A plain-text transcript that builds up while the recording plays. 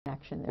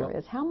action there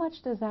is. How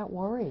much does that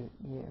worry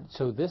you?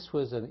 So this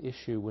was an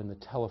issue when the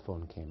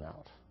telephone came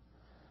out.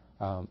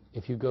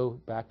 If you go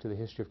back to the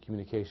history of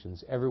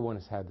communications, everyone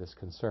has had this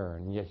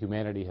concern, and yet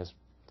humanity has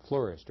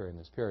flourished during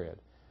this period.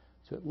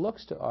 So it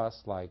looks to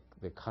us like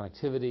the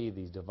connectivity,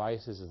 these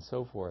devices and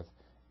so forth,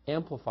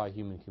 amplify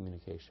human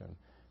communication.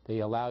 They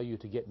allow you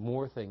to get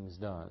more things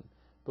done.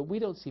 But we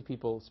don't see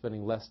people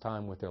spending less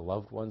time with their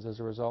loved ones as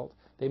a result.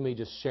 They may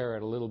just share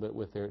it a little bit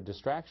with their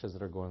distractions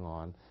that are going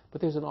on,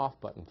 but there's an off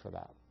button for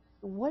that.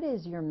 What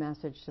is your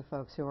message to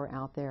folks who are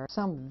out there,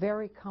 some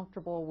very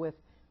comfortable with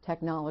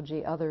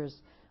technology,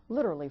 others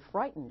literally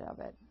frightened of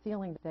it,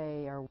 feeling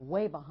they are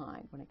way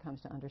behind when it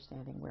comes to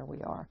understanding where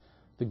we are?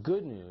 The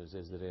good news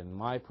is that in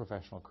my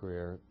professional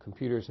career,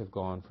 computers have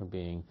gone from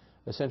being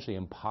essentially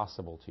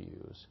impossible to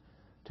use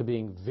to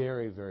being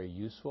very, very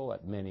useful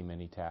at many,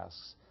 many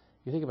tasks.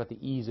 You think about the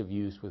ease of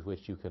use with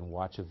which you can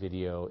watch a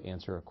video,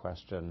 answer a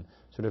question,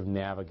 sort of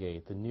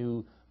navigate. The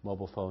new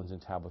mobile phones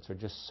and tablets are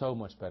just so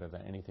much better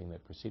than anything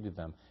that preceded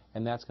them,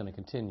 and that's going to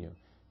continue.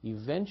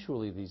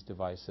 Eventually, these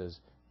devices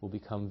will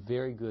become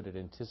very good at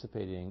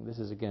anticipating, this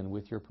is again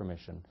with your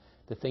permission,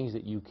 the things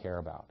that you care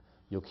about.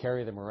 You'll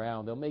carry them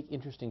around. They'll make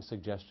interesting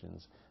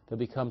suggestions. They'll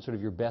become sort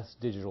of your best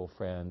digital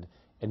friend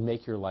and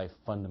make your life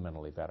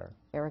fundamentally better.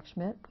 Eric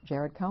Schmidt,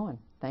 Jared Cohen,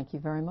 thank you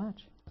very much.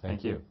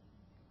 Thank you.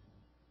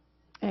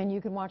 And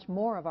you can watch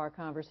more of our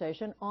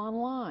conversation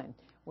online,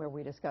 where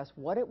we discuss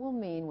what it will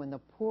mean when the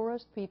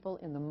poorest people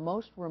in the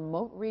most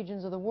remote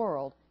regions of the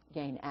world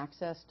gain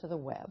access to the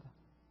web.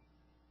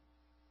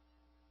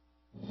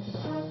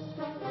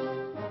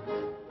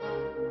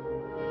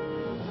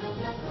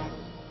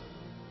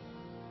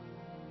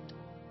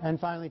 And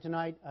finally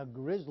tonight, a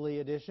grisly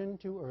addition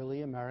to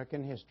early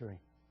American history.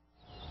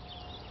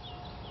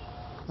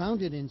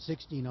 Founded in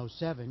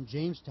 1607,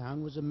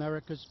 Jamestown was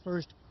America's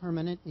first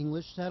permanent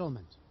English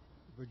settlement.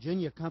 The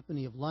Virginia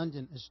Company of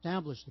London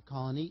established the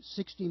colony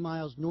 60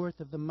 miles north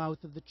of the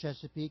mouth of the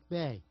Chesapeake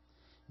Bay,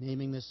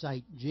 naming the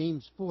site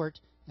James Fort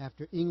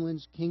after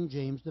England's King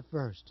James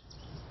I.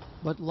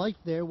 But life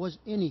there was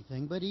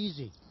anything but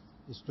easy.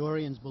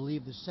 Historians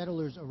believe the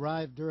settlers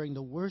arrived during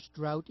the worst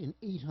drought in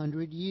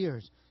 800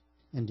 years,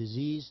 and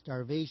disease,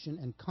 starvation,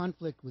 and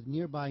conflict with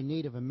nearby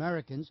Native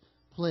Americans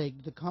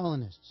plagued the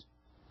colonists.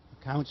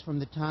 Accounts from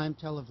the time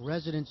tell of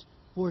residents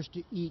forced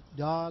to eat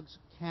dogs,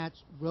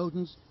 cats,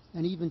 rodents,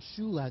 and even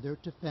shoe leather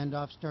to fend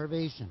off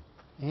starvation.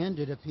 And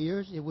it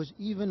appears it was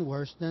even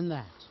worse than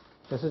that.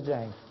 This is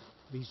James.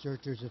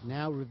 Researchers have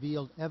now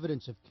revealed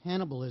evidence of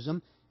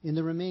cannibalism in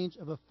the remains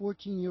of a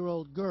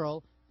 14-year-old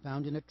girl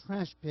found in a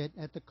trash pit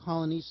at the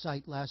colony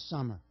site last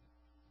summer.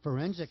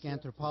 Forensic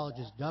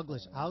anthropologist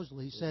Douglas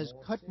Owsley says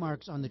cut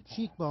marks on the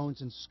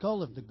cheekbones and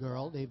skull of the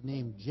girl, they've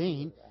named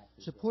Jane,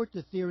 support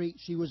the theory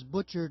she was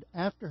butchered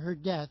after her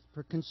death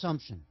for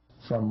consumption.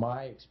 From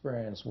my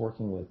experience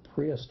working with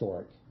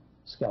prehistoric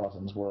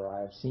skeletons, where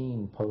I've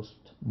seen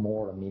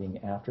post-mortem,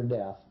 meaning after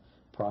death,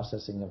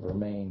 processing of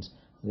remains,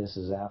 this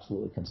is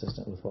absolutely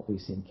consistent with what we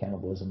see in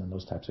cannibalism in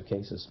those types of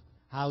cases.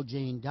 How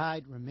Jane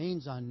died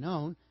remains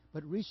unknown,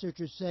 but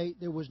researchers say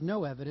there was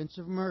no evidence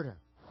of murder.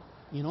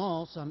 In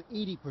all, some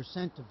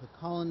 80% of the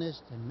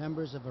colonists and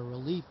members of a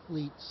relief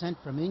fleet sent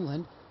from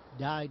England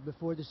died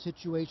before the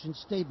situation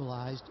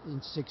stabilized in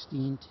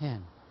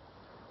 1610.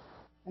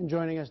 And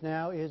joining us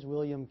now is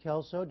William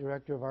Kelso,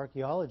 Director of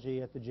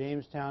Archaeology at the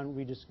Jamestown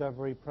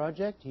Rediscovery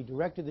Project. He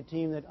directed the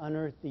team that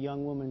unearthed the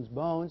young woman's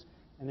bones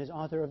and is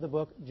author of the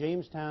book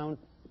Jamestown,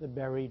 The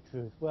Buried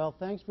Truth. Well,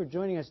 thanks for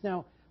joining us.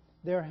 Now,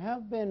 there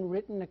have been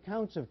written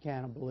accounts of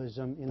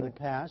cannibalism in the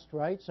past,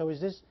 right? So is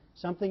this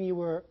something you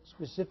were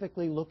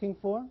specifically looking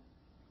for?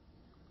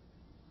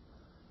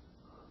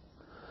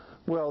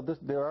 Well,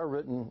 there are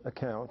written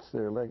accounts.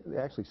 There are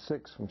actually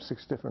 6 from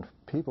 6 different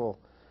people,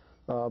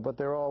 but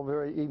they're all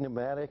very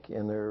enigmatic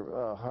and they're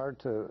hard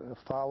to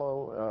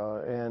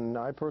follow. And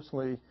I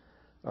personally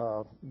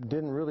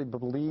didn't really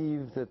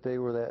believe that they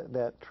were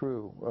that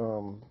true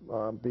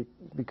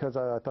because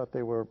I thought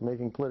they were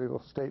making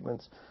political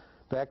statements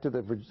back to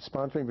the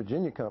sponsoring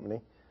Virginia Company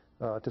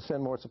to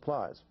send more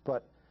supplies.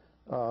 But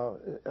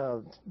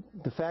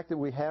the fact that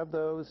we have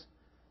those,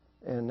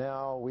 and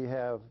now we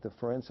have the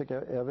forensic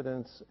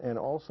evidence and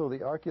also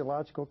the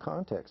archaeological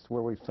context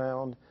where we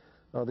found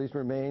these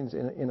remains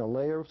in a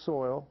layer of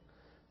soil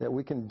that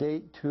we can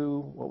date to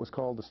what was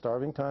called the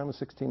starving time of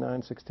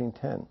 1609,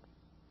 1610.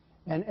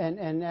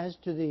 And as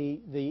to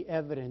the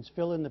evidence,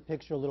 fill in the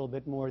picture a little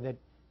bit more that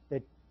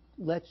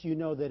lets you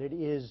know that it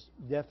is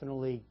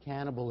definitely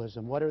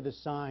cannibalism. What are the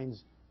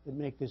signs that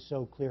make this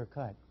so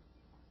clear-cut?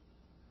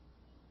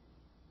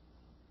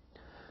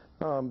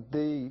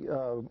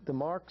 The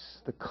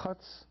marks, the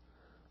cuts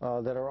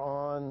that are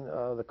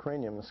on the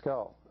cranium, the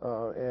skull,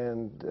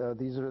 and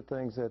these are the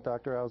things that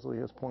Dr. Owsley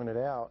has pointed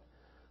out,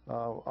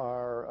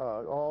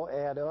 are all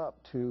add up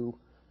to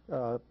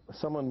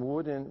someone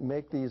wouldn't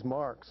make these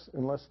marks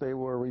unless they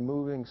were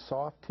removing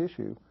soft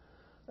tissue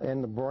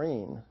and the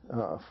brain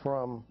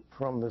from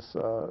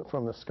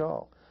the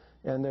skull.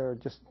 And there are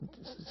just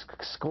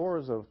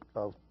scores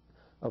of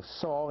of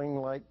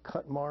sawing-like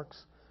cut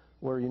marks,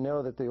 where you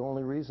know that the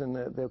only reason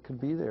that they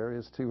could be there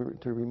is to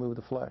remove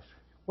the flesh.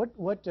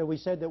 We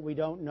said that we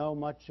don't know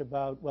much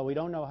about, well, we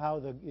don't know how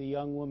the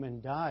young woman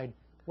died.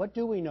 What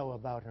do we know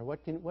about her?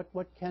 What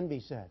can be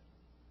said?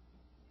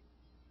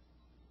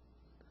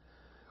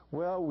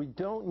 Well, we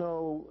don't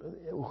know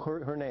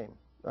her name.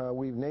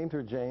 We've named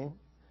her Jane,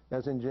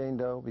 as in Jane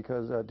Doe,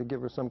 because to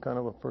give her some kind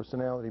of a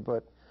personality.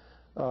 But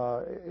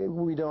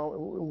we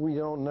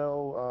don't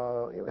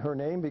know her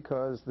name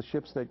because the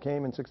ships that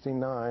came in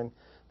 '69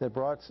 that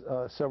brought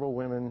several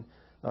women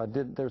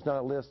there's not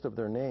a list of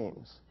their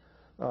names.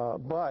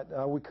 But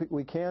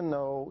we can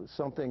know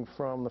something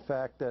from the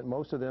fact that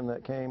most of them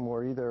that came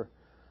were either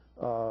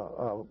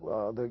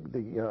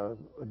the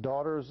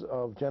daughters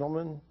of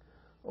gentlemen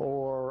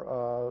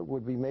or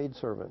would be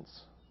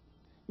maidservants.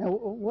 Now,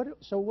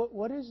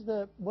 what is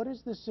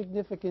the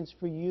significance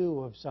for you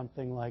of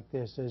something like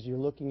this as you're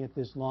looking at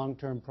this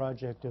long-term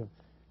project of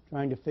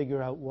trying to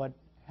figure out what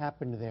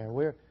happened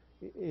there?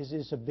 Is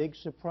this a big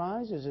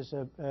surprise? Is this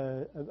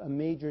a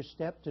major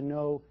step to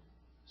know,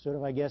 sort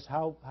of, I guess,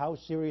 how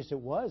serious it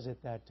was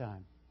at that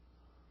time?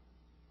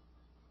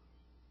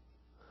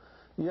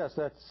 Yes,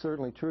 that's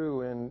certainly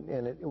true,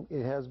 and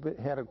it has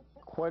had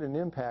quite an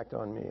impact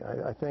on me.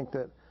 I think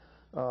that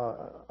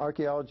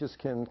archaeologists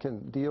can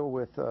deal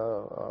with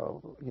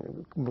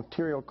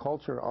material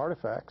culture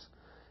artifacts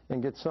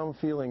and get some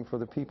feeling for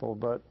the people,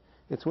 but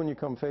it's when you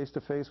come face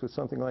to face with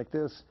something like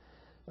this.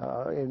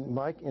 In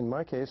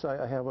my case,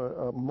 I have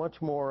a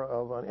much more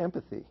of an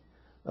empathy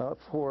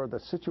for the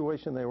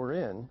situation they were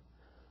in,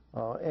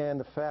 and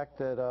the fact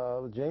that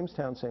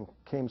Jamestown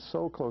came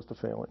so close to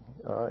failing.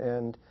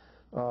 And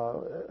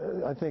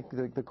I think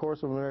the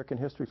course of American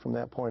history from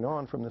that point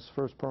on, from this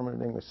first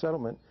permanent English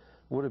settlement,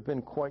 would have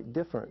been quite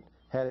different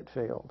had it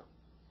failed.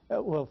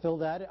 Well,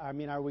 Phil, I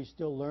mean, are we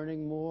still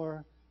learning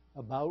more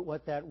about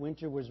what that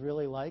winter was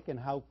really like and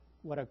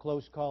what a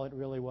close call it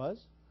really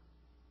was?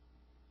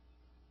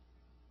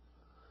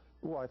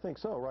 Well, I think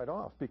so, right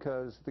off,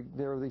 because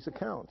there are these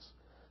accounts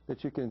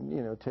that you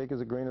can, take as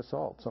a grain of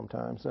salt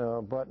sometimes.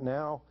 But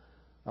now,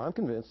 I'm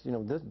convinced,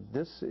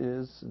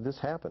 this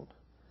happened,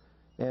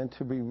 and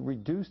to be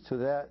reduced to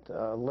that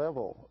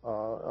level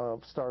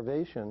of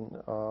starvation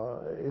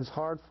is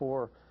hard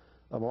for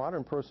a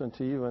modern person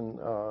to even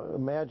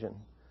imagine.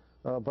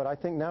 But I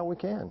think now we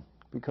can,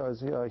 because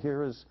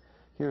here's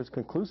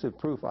conclusive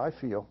proof, I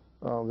feel,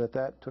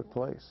 that took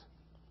place.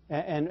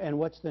 And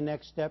what's the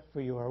next step for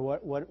you, or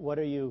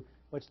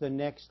what's the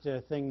next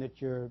thing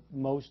that you're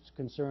most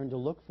concerned to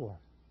look for?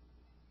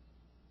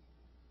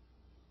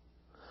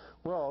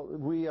 Well,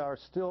 we are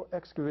still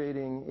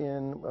excavating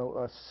in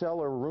a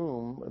cellar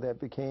room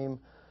that became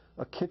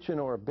a kitchen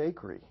or a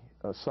bakery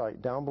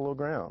site down below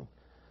ground.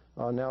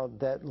 Now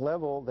that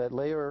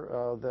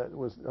layer that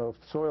was of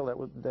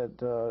soil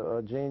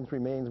that Jane's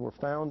remains were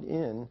found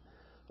in,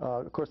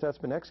 of course that's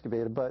been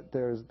excavated, but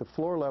there's the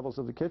floor levels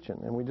of the kitchen,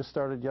 and we just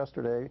started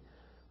yesterday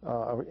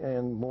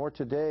and more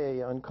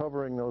today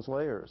uncovering those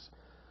layers.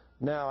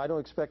 Now I don't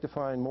expect to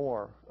find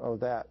more of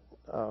that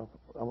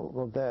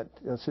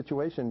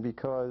situation,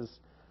 because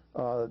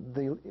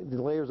the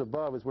layers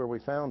above is where we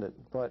found it,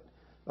 but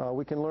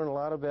we can learn a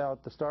lot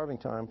about the starving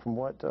time from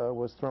what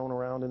was thrown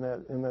around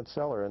in that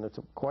cellar, and it's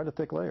quite a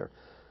thick layer.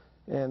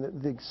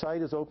 And the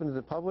site is open to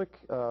the public.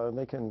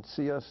 They can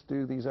see us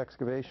do these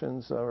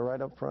excavations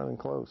right up front and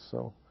close.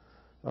 So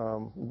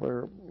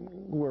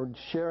we're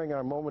sharing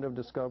our moment of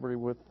discovery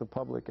with the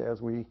public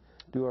as we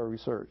do our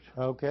research.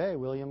 Okay,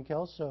 William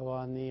Kelso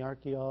on the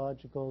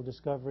archaeological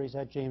discoveries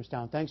at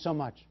Jamestown. Thanks so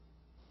much.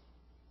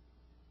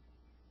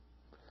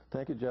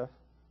 Thank you, Jeff.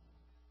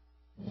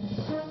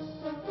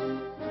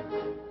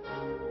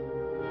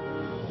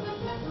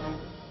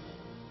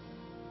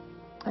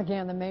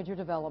 Again, the major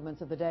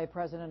developments of the day.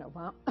 President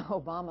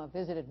Obama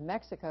visited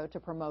Mexico to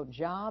promote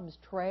jobs,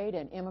 trade,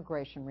 and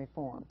immigration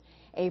reform.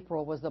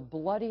 April was the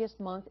bloodiest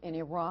month in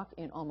Iraq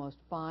in almost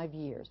 5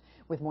 years,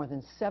 with more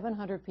than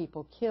 700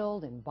 people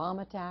killed in bomb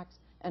attacks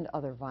and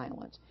other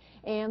violence.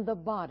 And the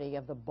body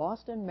of the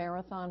Boston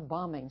Marathon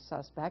bombing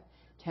suspect,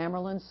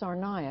 Tamerlan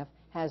Tsarnaev,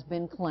 has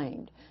been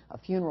claimed. A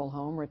funeral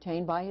home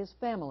retained by his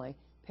family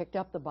picked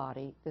up the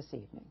body this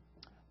evening.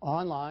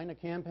 Online, a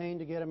campaign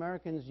to get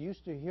Americans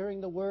used to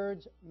hearing the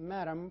words,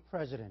 Madam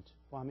President.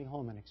 Kwame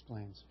Holman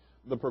explains.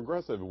 The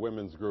progressive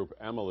women's group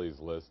Emily's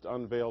List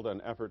unveiled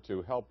an effort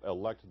to help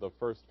elect the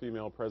first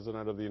female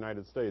president of the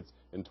United States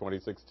in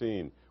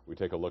 2016. We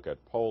take a look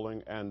at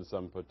polling and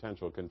some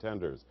potential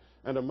contenders.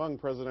 And among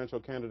presidential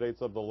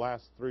candidates of the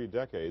last 3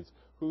 decades,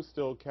 who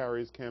still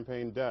carries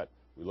campaign debt?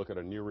 We look at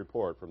a new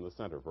report from the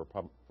Center for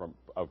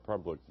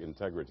Public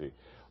Integrity.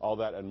 All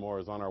that and more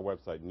is on our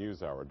website,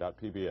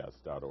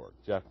 newshour.pbs.org.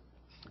 Jeff?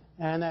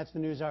 And that's the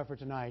News Hour for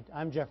tonight.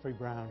 I'm Jeffrey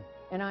Brown.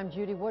 And I'm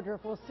Judy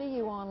Woodruff. We'll see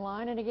you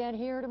online and again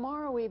here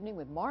tomorrow evening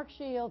with Mark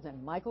Shields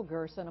and Michael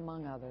Gerson,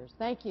 among others.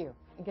 Thank you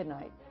and good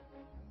night.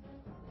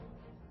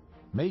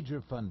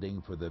 Major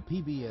funding for the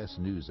PBS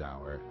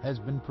NewsHour has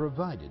been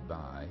provided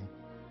by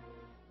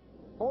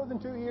More than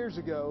 2 years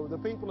ago, the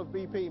people of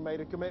BP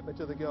made a commitment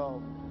to the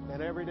Gulf,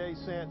 and every day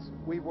since,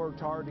 we've worked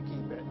hard to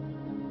keep it.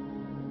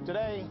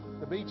 Today,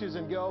 the beaches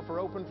and Gulf are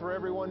open for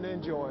everyone to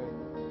enjoy.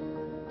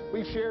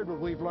 We've shared what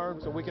we've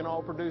learned so we can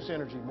all produce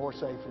energy more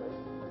safely.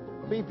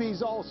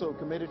 BP's also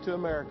committed to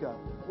America.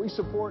 We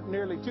support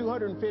nearly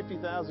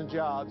 250,000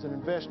 jobs and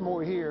invest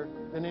more here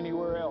than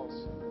anywhere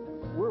else.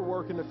 We're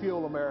working to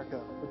fuel America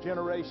for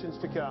generations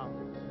to come.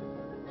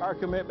 Our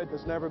commitment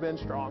has never been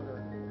stronger.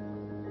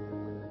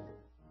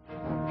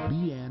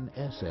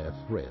 BNSF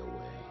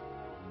Railway.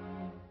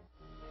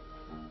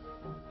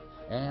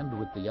 And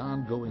with the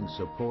ongoing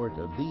support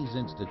of these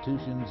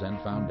institutions and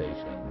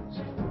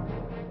foundations.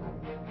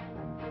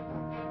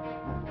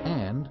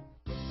 And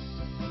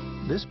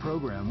this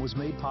program was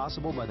made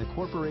possible by the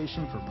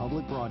Corporation for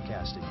Public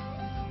Broadcasting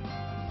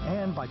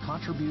and by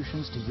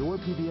contributions to your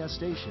PBS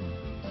station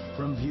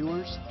from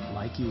viewers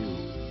like you.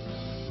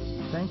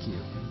 Thank you.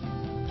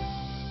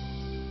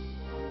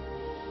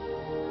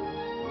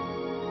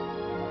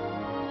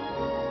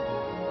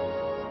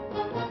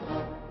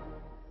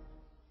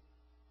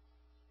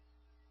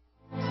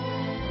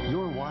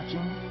 You're watching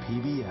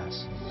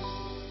PBS.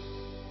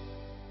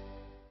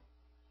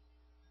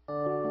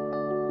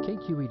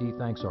 KQED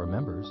thanks our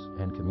members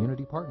and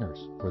community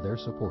partners for their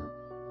support.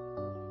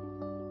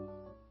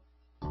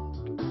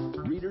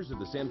 Readers of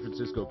the San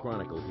Francisco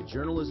Chronicle get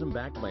journalism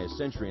backed by a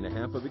century and a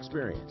half of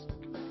experience.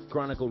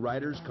 Chronicle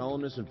writers,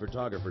 columnists, and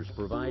photographers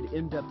provide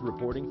in-depth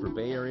reporting for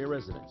Bay Area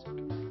residents.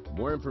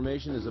 More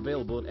information is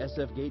available at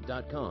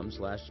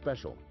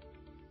sfgate.com/special.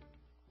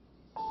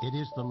 it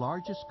is the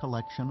largest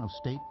collection of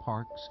state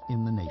parks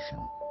in the nation.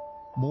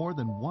 More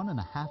than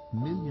 1.5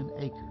 million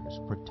acres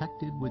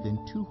protected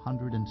within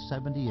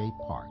 278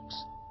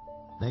 parks.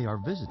 They are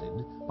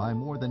visited by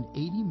more than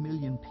 80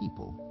 million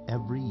people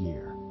every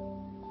year.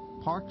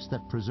 Parks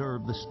that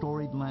preserve the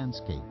storied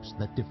landscapes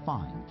that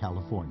define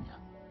California.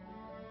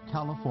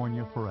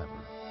 California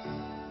Forever.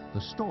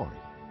 The story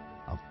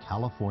of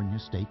California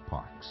State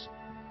Parks.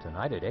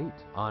 Tonight at 8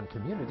 on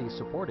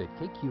community-supported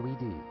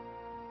KQED.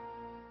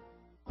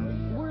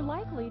 We're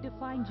likely to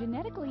find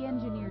genetically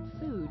engineered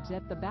foods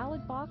at the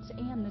ballot box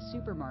and the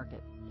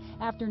supermarket.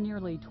 After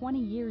nearly 20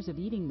 years of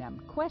eating them,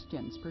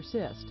 questions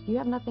persist. You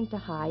have nothing to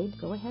hide.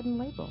 Go ahead and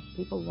label.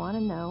 People want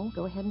to know.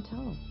 Go ahead and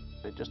tell them.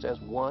 It just has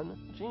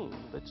one gene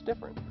that's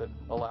different that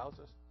allows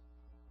us.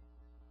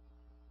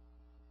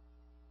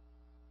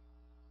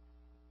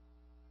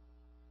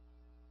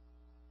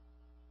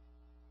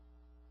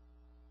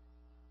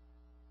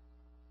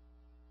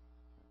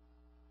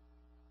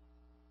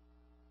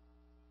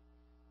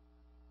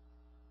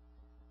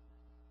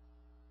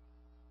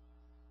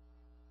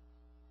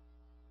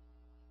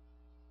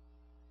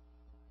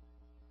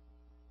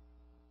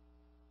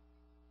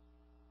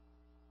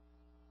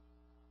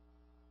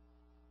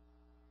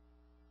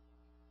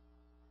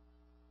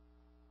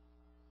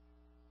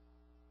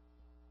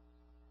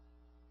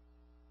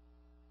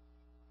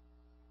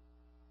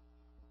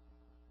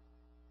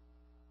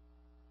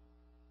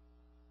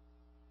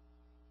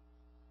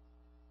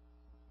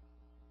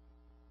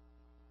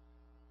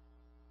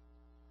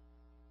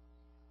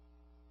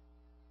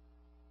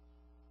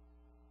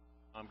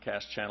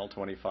 Comcast Channel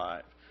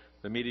 25.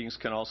 The meetings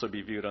can also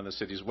be viewed on the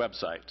city's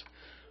website.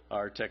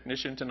 Our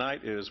technician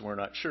tonight is we're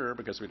not sure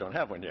because we don't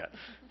have one yet.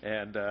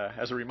 And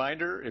as a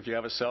reminder, if you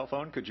have a cell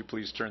phone, could you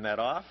please turn that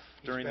off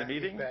during the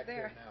meeting? He's back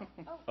there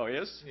now. Oh, he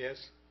is?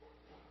 Yes.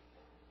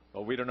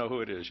 Well, we don't know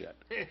who it is yet.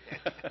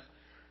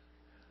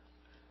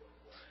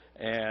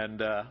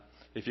 And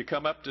if you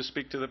come up to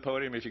speak to the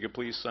podium, if you could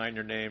please sign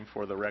your name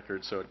for the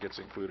record so it gets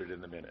included in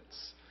the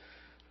minutes.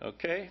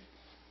 Okay.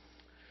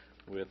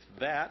 With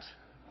that,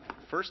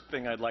 first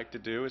thing I'd like to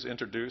do is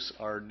introduce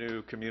our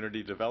new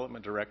Community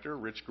Development Director,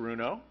 Rich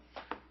Grunow.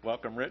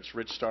 Welcome, Rich.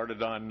 Rich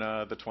started on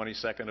the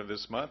 22nd of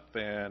this month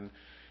and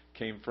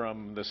came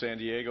from the San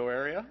Diego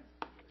area.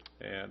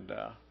 And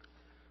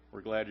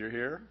we're glad you're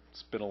here.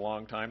 It's been a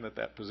long time that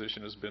that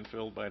position has been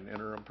filled by an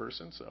interim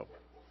person, so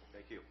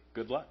thank you.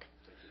 Good luck.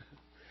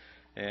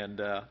 And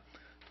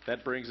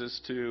that brings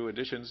us to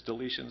additions,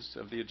 deletions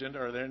of the agenda.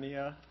 Are there any,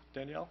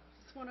 Danielle?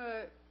 I just want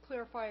to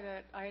clarify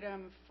that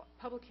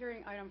public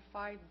hearing item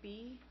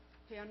 5B,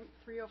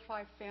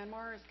 305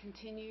 Fanmar, is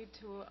continued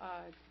to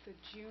the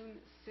June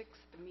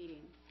 6th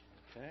meeting.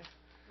 Okay.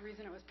 The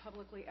reason it was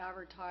publicly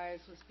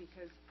advertised was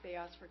because they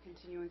asked for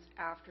continuance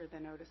after the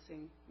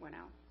noticing went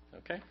out.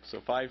 Okay, so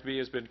 5B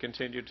has been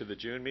continued to the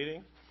June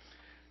meeting.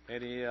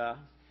 Any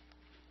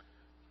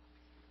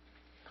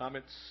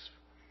comments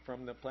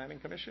from the Planning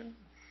Commission?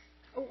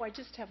 Oh, I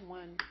just have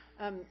one.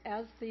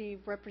 As the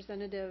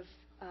representative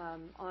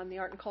on the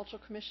Art and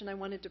Cultural Commission, I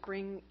wanted to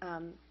bring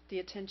the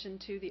attention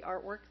to the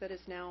artwork that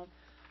is now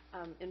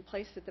in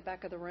place at the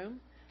back of the room.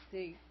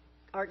 The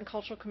Art and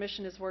Cultural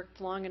Commission has worked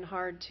long and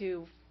hard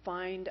to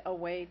find a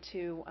way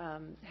to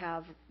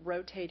have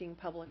rotating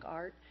public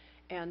art,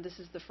 and this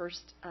is the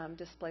first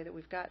display that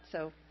we've got.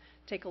 So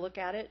take a look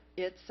at it.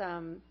 It's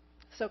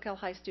SoCal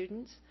High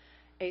students,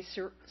 a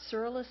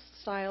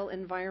surrealist style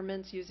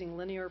environments using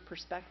linear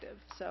perspective.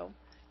 So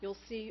you'll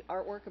see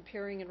artwork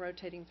appearing and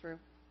rotating through.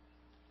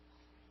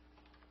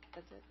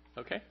 That's it.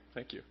 Okay,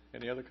 thank you.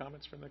 Any other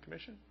comments from the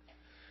commission?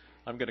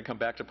 I'm going to come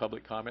back to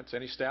public comments.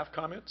 Any staff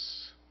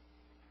comments?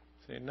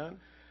 Seeing none?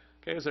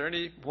 Okay, is there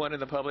anyone in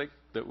the public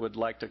that would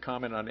like to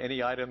comment on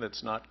any item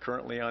that's not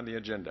currently on the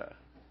agenda?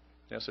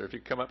 Yes, sir. If you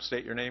could come up,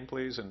 state your name,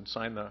 please, and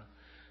sign the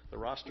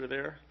roster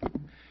there.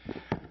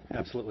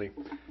 Absolutely.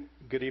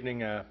 Good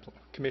evening,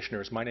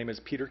 Commissioners. My name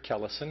is Peter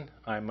Kellison.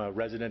 I'm a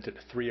resident at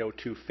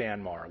 302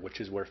 Fanmar, which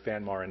is where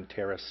Fanmar and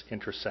Terrace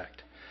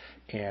intersect.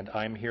 And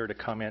I'm here to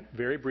comment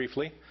very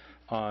briefly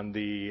on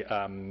the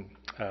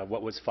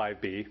what was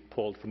 5B,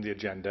 pulled from the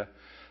agenda.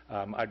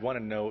 I'd want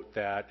to note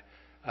that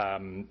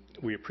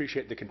we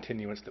appreciate the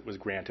continuance that was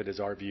granted, as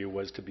our view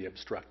was to be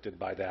obstructed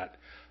by that.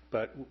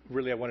 But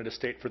really, I wanted to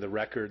state for the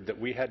record that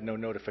we had no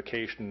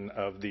notification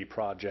of the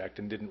project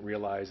and didn't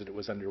realize that it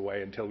was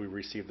underway until we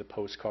received the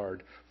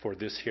postcard for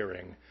this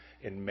hearing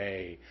in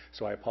May.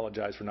 So I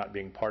apologize for not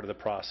being part of the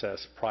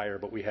process prior,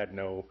 but we had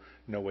no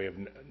way of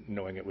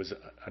knowing it was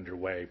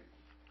underway.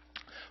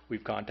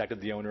 We've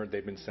contacted the owner.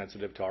 They've been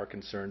sensitive to our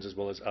concerns as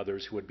well as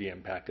others who would be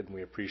impacted, and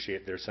we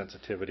appreciate their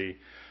sensitivity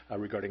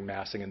regarding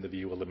massing and the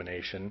view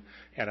elimination.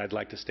 And I'd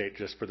like to state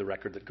just for the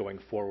record that going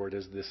forward,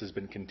 as this has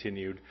been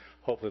continued,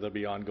 hopefully there'll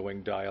be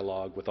ongoing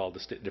dialogue with all the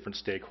different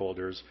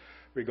stakeholders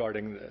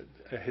regarding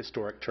a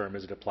historic term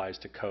as it applies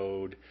to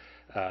code,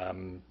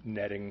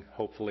 netting,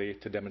 hopefully,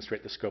 to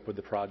demonstrate the scope of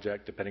the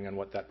project, depending on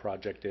what that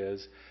project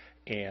is,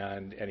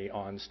 and any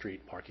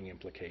on-street parking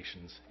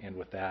implications. And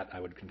with that, I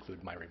would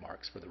conclude my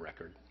remarks for the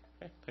record.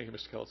 Okay, thank you,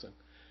 Mr. Kellison.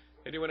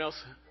 Anyone else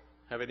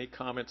have any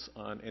comments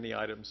on any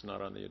items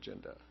not on the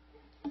agenda?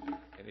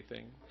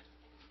 Anything?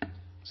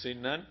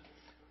 Seeing none,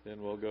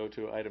 then we'll go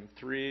to item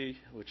 3,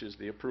 which is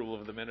the approval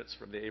of the minutes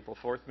from the April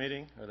 4th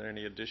meeting. Are there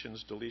any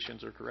additions,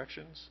 deletions, or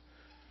corrections?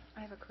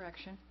 I have a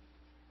correction.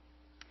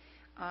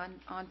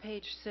 On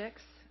page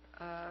 6,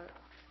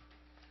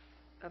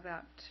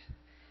 about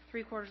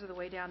 3/4 of the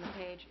way down the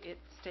page, it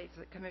states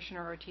that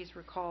Commissioner Ortiz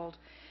recalled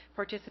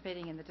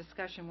participating in the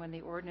discussion when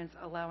the ordinance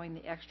allowing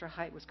the extra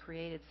height was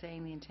created,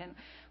 saying the intent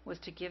was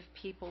to give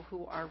people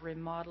who are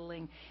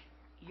remodeling.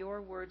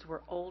 Your words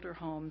were older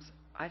homes.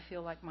 I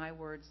feel like my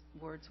words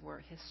were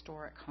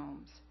historic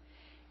homes.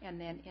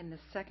 And then in the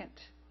second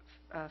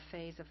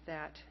phase of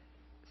that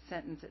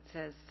sentence, it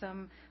says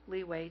some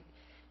leeway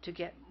to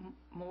get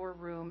more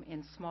room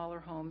in smaller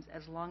homes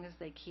as long as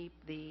they keep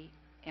the,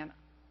 and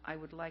I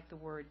would like the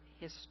word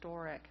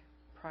historic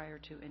prior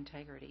to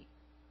integrity.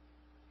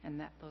 And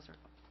those are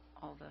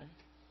all the...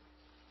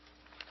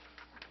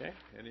 Okay,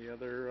 any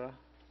other...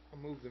 I'll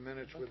move the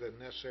minutes with the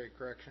necessary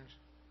corrections.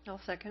 I'll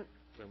second.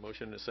 A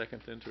motion and a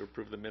second then to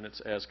approve the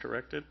minutes as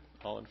corrected.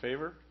 All in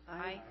favor?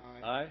 Aye.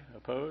 Aye.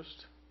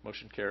 Opposed?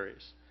 Motion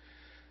carries.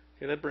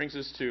 Okay, that brings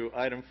us to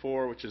item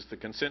 4, which is the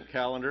consent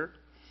calendar.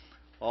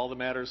 All the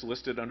matters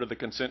listed under the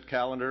consent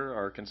calendar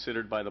are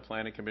considered by the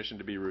Planning Commission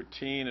to be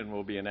routine and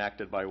will be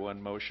enacted by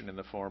one motion in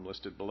the form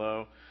listed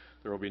below.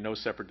 There will be no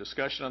separate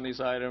discussion on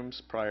these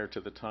items prior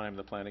to the time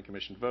the Planning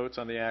Commission votes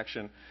on the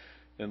action,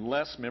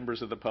 unless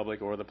members of the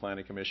public or the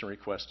Planning Commission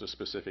request a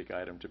specific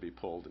item to be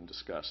pulled and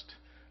discussed.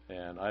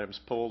 And items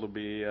pulled will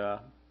be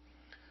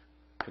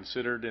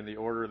considered in the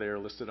order they are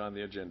listed on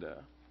the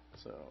agenda.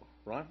 So,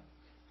 Ron?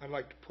 I'd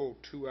like to pull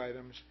 2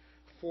 items,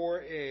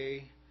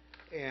 4A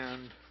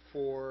and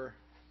 4C.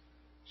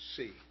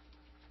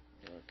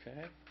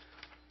 Okay.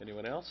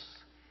 Anyone else?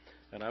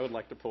 And I would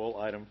like to pull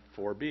item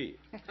 4B.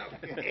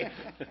 Okay.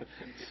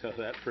 So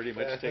that pretty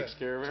much takes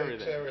care of everything.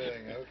 Takes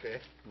everything, okay.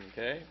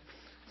 Okay.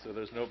 So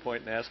there's no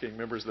point in asking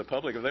members of the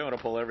public if they want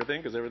to pull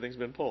everything, because everything's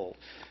been pulled.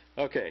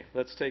 Okay,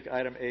 let's take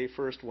item A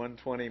first,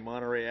 120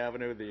 Monterey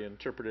Avenue, the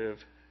interpretive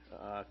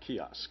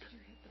kiosk.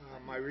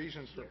 My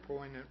reason for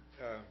pulling it,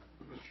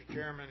 Mr.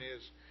 Chairman,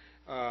 is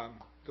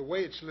the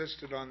way it's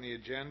listed on the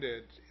agenda,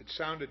 it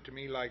sounded to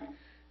me like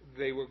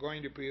they were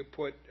going to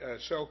put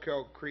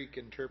Soquel Creek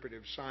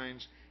interpretive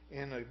signs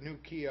in a new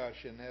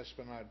kiosk in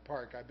Esplanade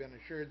Park. I've been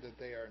assured that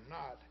they are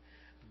not,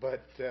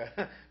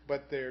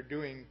 but they're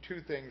doing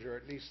 2 things, or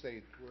at least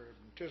they were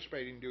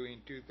anticipating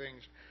doing 2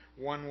 things.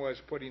 One was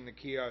putting the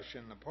kiosk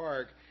in the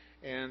park,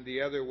 and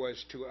the other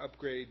was to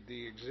upgrade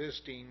the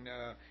existing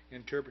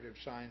interpretive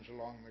signs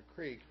along the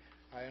creek.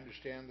 I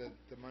understand that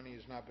the money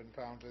has not been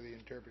found for the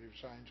interpretive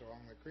signs along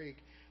the creek,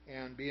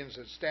 and being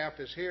that staff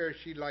is here,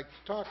 she'd like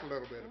to talk a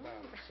little bit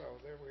about it. So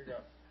there we go.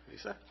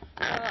 Lisa?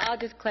 I'll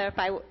just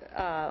clarify.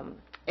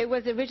 It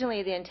was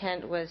originally the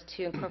intent was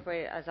to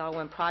incorporate it as all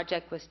one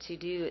project, was to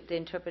do the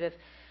interpretive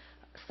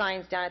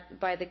signs down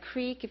by the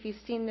creek. If you've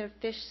seen their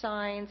fish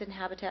signs and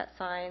habitat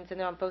signs, and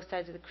they're on both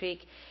sides of the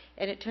creek,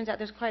 and it turns out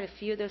there's quite a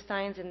few of those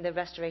signs, and the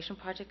restoration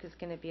project is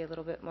going to be a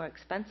little bit more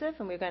expensive,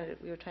 and we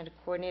were trying to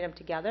coordinate them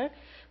together,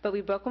 but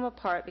we broke them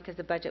apart because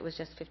the budget was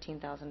just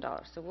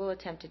 $15,000. So we'll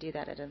attempt to do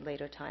that at a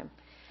later time.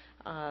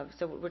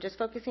 So we're just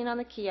focusing on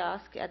the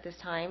kiosk at this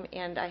time,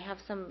 and I have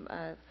some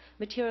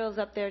materials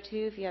up there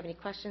too. If you have any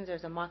questions,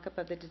 there's a mock-up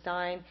of the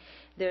design.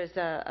 There's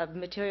a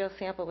material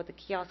sample. What the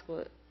kiosk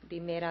will be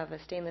made out of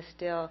a stainless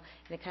steel,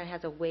 and it kind of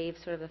has a wave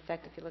sort of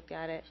effect if you looked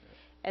at it.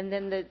 And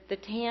then the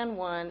tan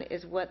one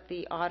is what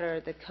the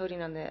otter, the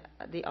coating on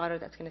the otter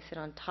that's going to sit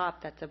on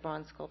top, that's a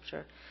bronze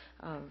sculpture,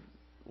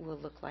 will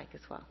look like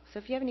as well. So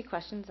if you have any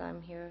questions,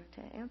 I'm here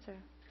to answer.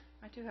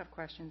 I do have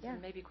questions, Yeah.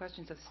 and maybe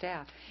questions of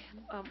staff.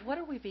 What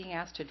are we being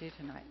asked to do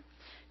tonight?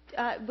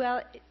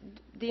 Well,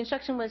 the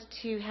instruction was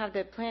to have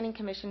the Planning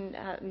Commission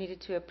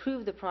needed to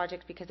approve the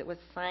project because it was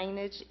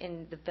signage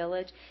in the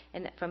village,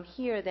 and that from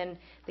here, then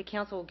the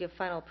council will give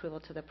final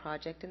approval to the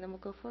project, and then we'll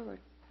go forward.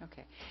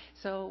 Okay.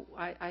 So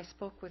I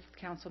spoke with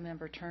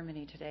Councilmember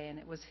Termini today, and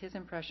it was his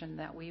impression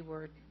that we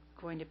were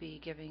going to be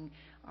giving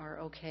our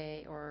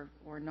okay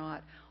or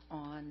not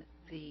on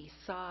the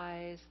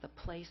size, the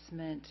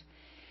placement,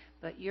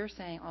 but you're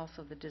saying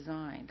also the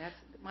design. That's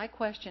my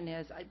question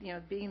is,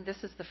 being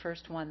this is the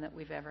first one that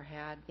we've ever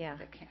had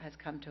that has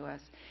come to us,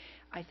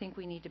 I think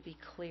we need to be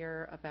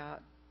clear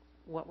about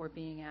what we're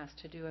being asked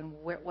to do and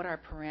what our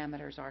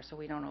parameters are, so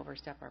we don't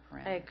overstep our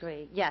parameters. I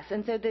agree. Yes,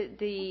 and so it's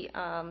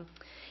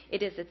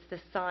the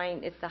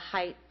sign, it's the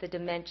height, the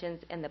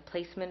dimensions, and the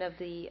placement of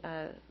the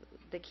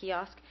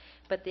kiosk,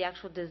 but the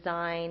actual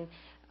design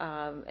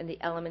and the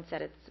elements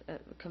that it's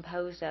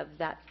composed of,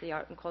 that's the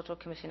Art and Cultural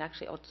Commission.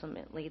 Actually,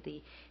 ultimately,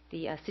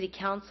 the City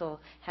Council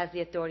has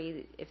the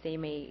authority if they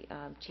may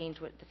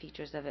change what the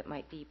features of it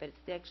might be, but it's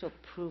the actual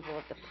approval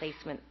of the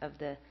placement of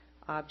the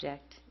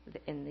object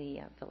in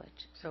the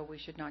village. So we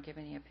should not give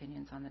any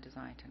opinions on the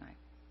design tonight.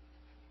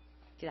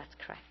 That's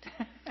correct.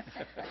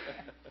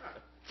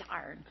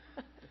 Darn.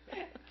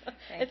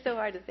 It's so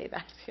hard to say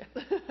that.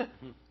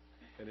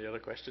 Any other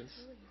questions?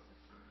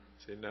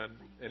 See none.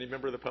 Any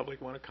member of the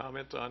public want to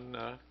comment on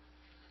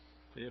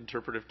the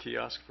interpretive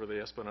kiosk for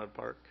the Esplanade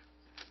Park?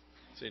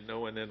 See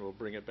no one, then we'll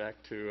bring it back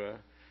to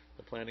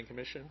the Planning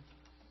Commission.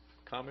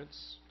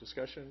 Comments,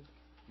 discussion,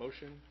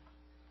 motion?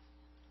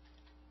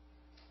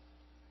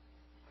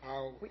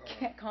 We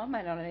can't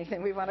comment on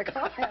anything we want to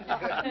comment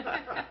on.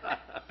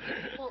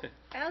 Well,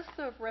 as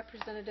the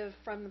representative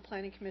from the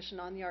Planning Commission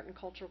on the Art and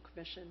Cultural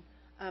Commission,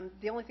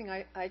 the only thing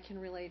I can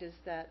relate is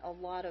that a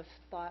lot of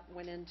thought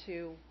went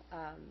into,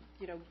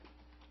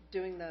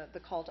 doing the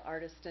call to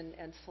artists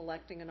and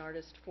selecting an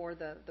artist for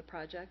the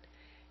project.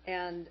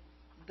 And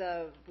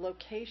the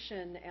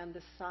location and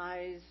the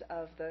size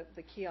of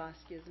the kiosk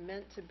is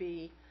meant to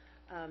be,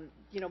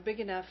 big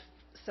enough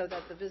so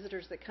that the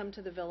visitors that come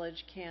to the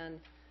village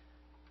can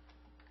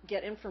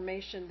get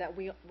information that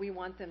we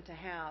want them to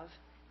have,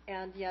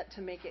 and yet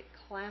to make it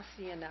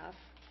classy enough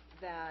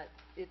that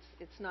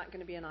it's not going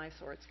to be an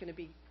eyesore. It's going to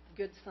be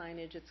good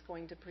signage. It's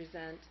going to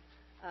present,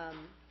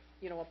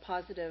 a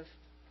positive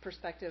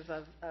perspective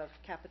of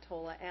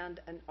Capitola and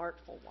an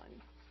artful one.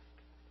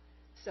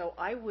 So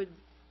I would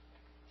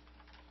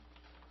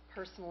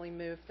personally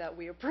move that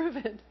we approve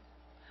it.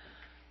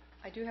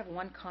 I do have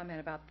one comment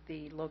about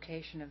the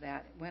location of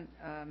that.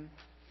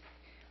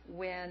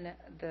 When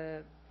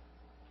the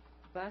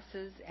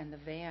buses and the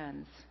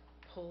vans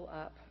pull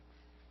up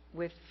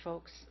with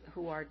folks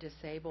who are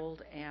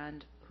disabled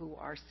and who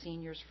are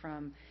seniors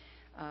from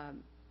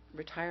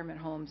retirement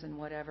homes and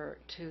whatever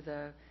to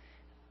the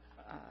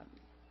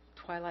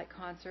Twilight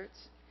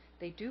concerts,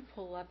 they do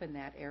pull up in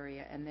that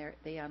area and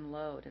they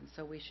unload, and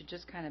so we should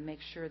just kind of make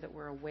sure that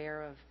we're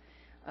aware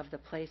of the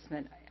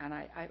placement. And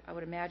I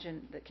would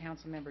imagine that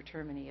Councilmember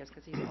Termini is,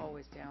 because he's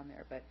always down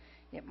there, but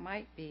it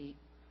might be,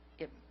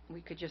 we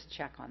could just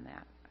check on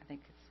that. I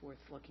think it's worth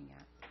looking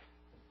at.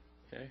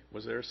 Okay.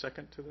 Was there a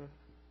second to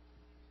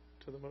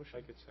the motion?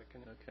 I could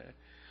second. Okay.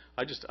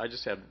 I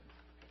just had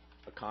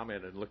a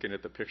comment in looking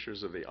at the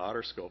pictures of the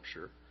otter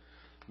sculpture.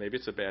 Maybe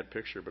it's a bad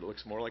picture, but it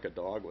looks more like a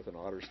dog with an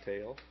otter's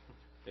tail.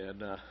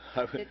 And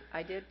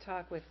I did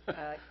talk with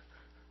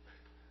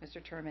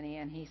Mr.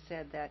 Termini, and he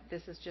said that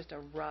this is just a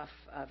rough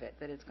of it,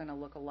 that it's going to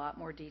look a lot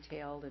more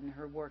detailed, and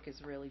her work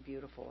is really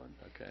beautiful. And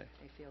okay.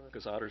 They feel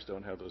because otters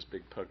don't have those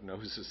big pug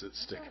noses that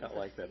stick out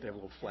like that. They have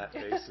little flat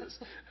faces.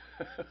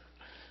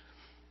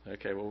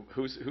 Okay. Well,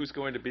 who's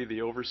going to be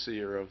the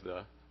overseer of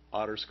the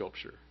otter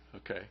sculpture?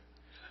 Okay.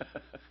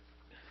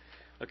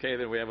 Okay,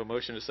 then we have a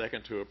motion and a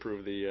second to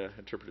approve the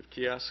interpretive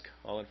kiosk.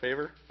 All in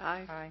favor?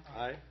 Aye. Aye.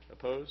 Aye.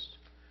 Opposed?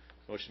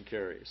 Motion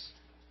carries.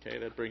 Okay,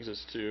 that brings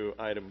us to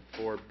item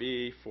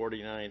 4B,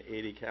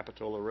 4980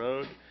 Capitola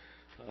Road.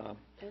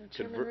 And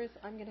Chairman Ruth,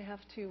 I'm going to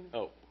have to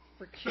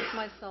recuse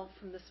myself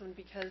from this one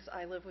because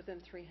I live within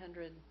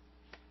 300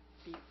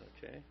 feet.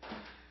 Okay.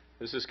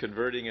 This is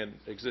converting an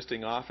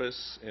existing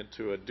office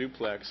into a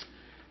duplex.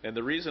 And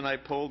the reason I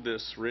pulled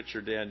this, Rich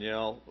or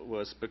Danielle,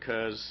 was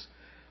because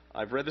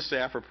I've read the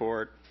staff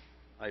report.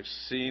 I've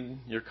seen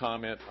your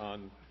comment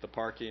on the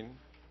parking,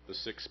 the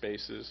 6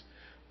 spaces,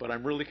 but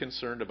I'm really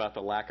concerned about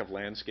the lack of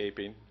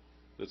landscaping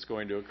that's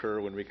going to occur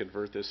when we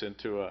convert this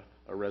into a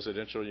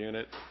residential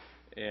unit.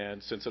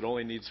 And since it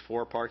only needs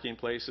 4 parking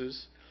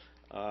places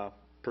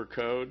per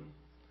code,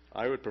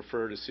 I would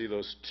prefer to see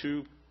those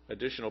 2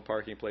 additional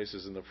parking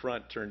places in the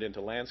front turned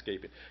into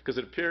landscaping? Because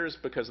it appears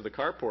because of the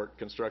carport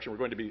construction, we're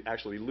going to be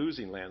actually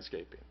losing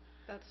landscaping.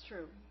 That's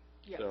true.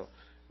 Yes. So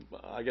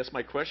I guess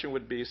my question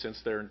would be,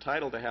 since they're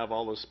entitled to have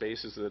all those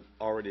spaces that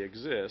already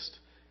exist,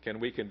 can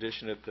we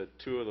condition it that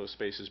 2 of those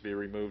spaces be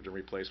removed and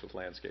replaced with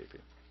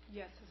landscaping?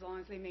 Yes, as long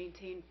as they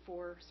maintain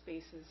 4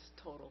 spaces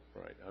total.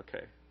 Right,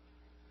 okay.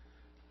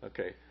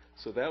 Okay,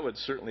 so that would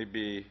certainly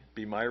be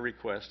my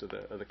request of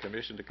the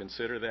commission to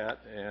consider that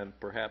and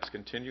perhaps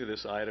continue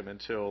this item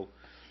until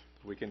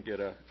we can get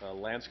a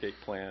landscape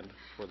plan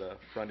for the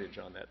frontage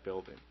on that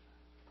building.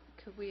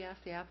 Could we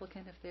ask the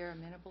applicant if they're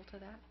amenable to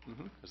that?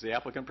 Mm-hmm. Is the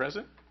applicant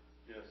present?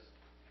 Yes.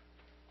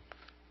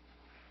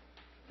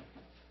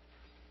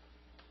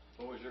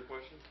 What was your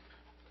question?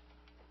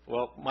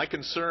 Well, my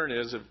concern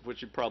is,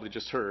 which you probably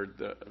just heard,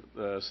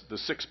 the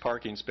 6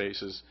 parking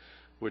spaces,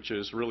 which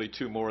is really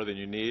 2 more than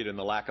you need, and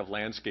the lack of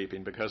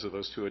landscaping because of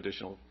those 2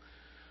 additional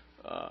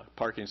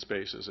parking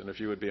spaces. And if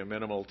you would be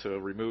amenable to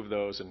remove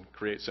those and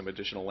create some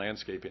additional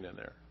landscaping in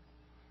there.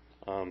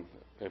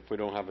 If we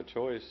don't have a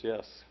choice,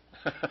 yes.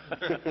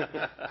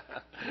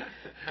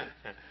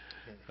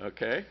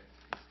 Okay.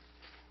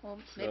 Well,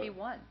 maybe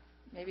 1.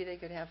 Maybe they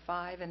could have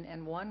 5,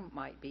 and 1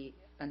 might be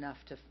enough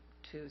to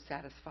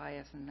satisfy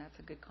us, and that's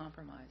a good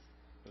compromise.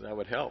 That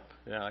would help.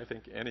 Yeah, I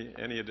think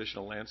any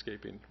additional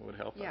landscaping would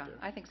help out there.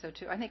 Yeah, I think so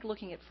too. I think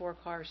looking at 4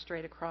 cars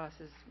straight across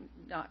is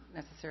not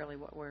necessarily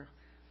what we're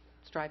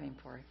striving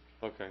for.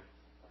 Okay.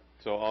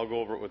 So I'll go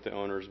over it with the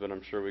owners, but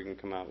I'm sure we can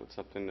come out with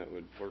something that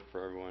would work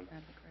for everyone.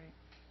 That'd be great.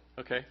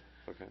 Okay.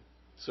 Okay.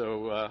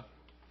 So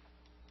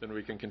then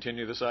we can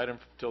continue this item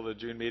till the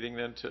June meeting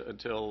then,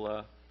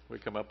 until we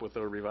come up with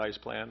a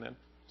revised plan then?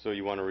 So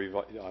you want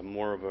to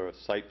more of a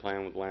site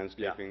plan with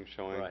landscaping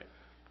showing, right,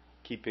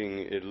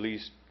 keeping at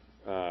least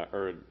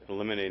or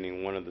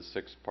eliminating 1 of the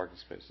 6 parking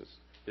spaces.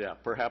 Yeah,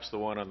 perhaps the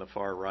one on the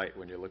far right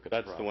when you look at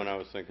That's the the one I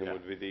was thinking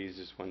would be the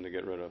easiest one to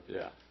get rid of.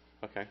 Yeah.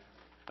 Okay.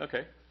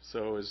 Okay.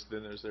 So is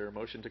there a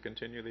motion to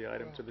continue the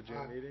item to the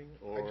June meeting?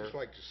 Or I'd just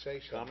like to say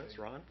something. Comments,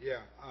 Ron?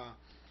 Yeah.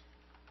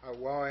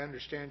 While I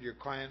understand your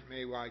client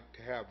may like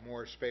to have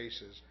more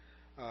spaces,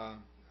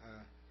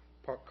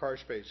 car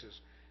spaces,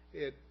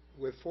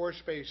 with 4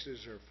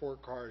 spaces or 4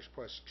 cars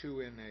plus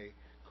 2 in a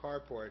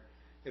carport,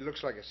 it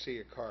looks like a sea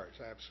of cars,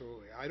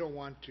 absolutely. I don't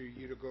want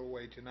you to go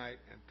away tonight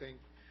and think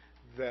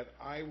that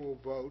I will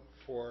vote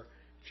for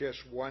just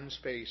 1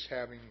 space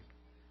having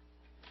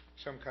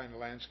some kind of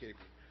landscaping.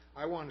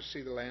 I want to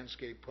see the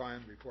landscape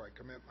plan before I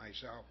commit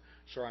myself,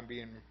 so I'm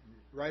being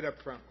right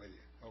up front with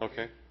you.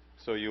 Okay.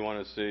 So you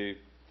want to see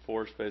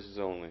 4 spaces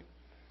only?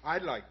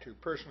 I'd like to,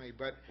 personally,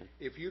 but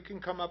if you can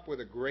come up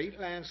with a great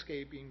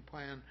landscaping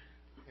plan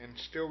and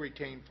still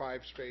retain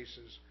 5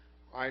 spaces,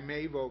 I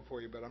may vote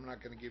for you, but I'm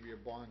not going to give you a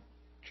blank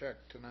check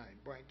tonight.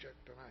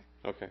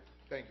 Okay.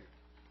 Thank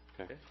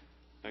you. Okay.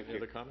 Thank you. you.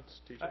 Other comments,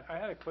 TJ? I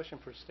had a question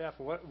for staff.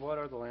 What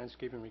are the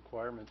landscaping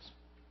requirements?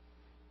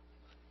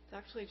 It's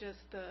actually just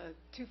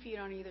 2 feet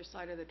on either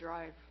side of the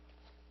drive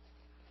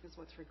is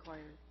what's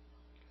required.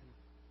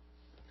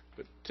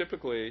 But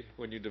typically,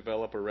 when you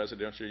develop a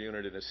residential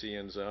unit in a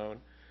CN zone,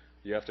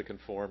 you have to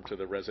conform to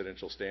the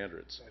residential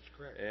standards. That's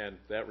correct. And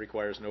that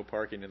requires no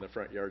parking in the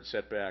front yard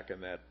setback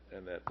and that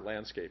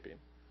landscaping.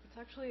 It's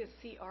actually a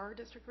CR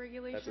district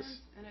regulation,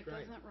 and it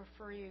right. doesn't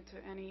refer you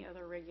to any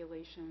other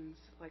regulations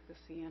like the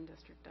CN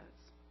district does.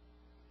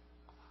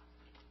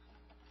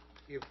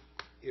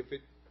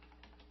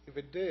 If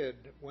it did,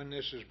 when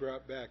this is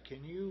brought back,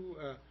 can you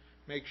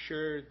make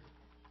sure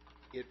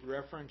it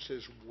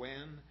references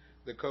when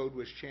the code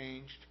was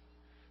changed?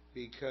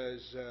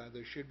 Because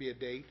there should be a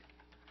date.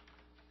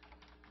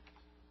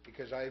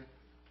 Because I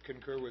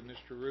concur with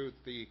Mr. Ruth,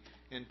 the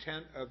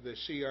intent of the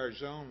CR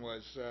zone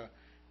was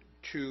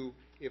to,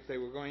 if they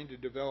were going to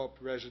develop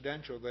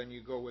residential, then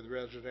you go with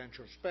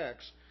residential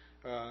specs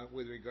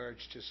with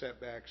regards to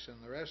setbacks and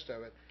the rest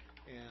of it.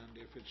 And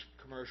if it's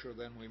commercial,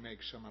 then we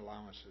make some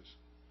allowances.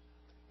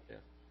 Yeah,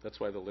 that's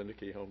why the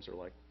Lindeke homes are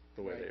like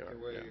the way Right, they are.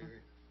 the way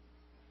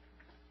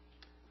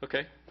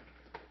Okay.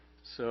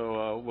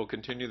 So we'll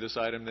continue this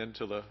item then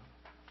till the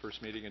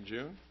first meeting in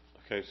June.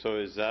 Okay, so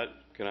is that,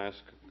 can I ask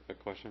a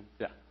question?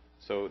 Yeah.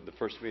 So the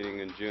first meeting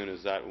in June,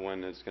 is that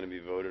when it's going to be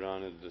voted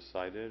on and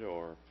decided,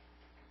 or?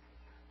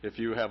 If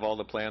you have all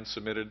the plans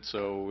submitted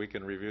so we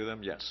can review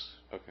them, yes.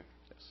 Okay.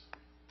 Yes.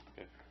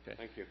 Okay.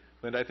 Thank you.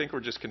 Linda, I think we're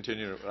just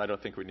continuing. I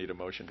don't think we need a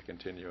motion to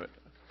continue it,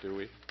 do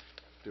we?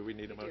 Do we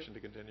need a motion to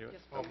continue it?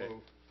 Yes, I'll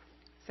move.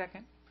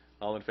 Second.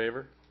 All in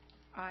favor?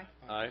 Aye.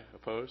 Aye.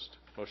 Opposed?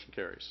 Motion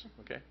carries.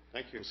 Okay.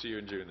 Thank you. We'll see you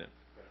in June then.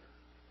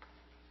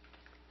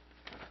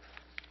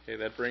 Okay,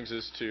 that brings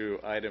us to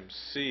item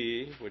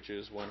C, which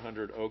is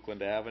 100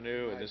 Oakland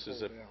Avenue, and this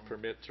is a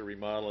permit to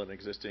remodel an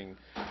existing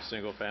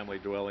single-family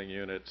dwelling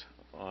unit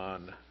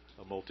on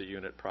a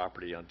multi-unit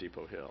property on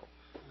Depot Hill.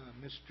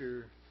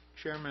 Mr.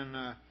 Chairman,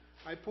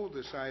 I pulled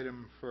this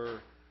item for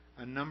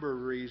a number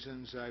of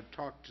reasons. I've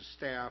talked to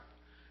staff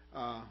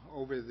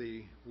over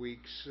the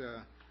weeks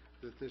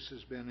that this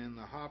has been in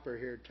the hopper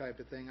here type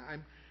of thing.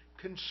 I'm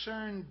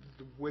concerned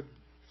with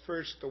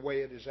first the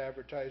way it is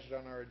advertised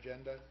on our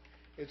agenda.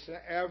 It's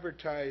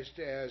advertised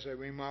as a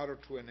remodel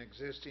to an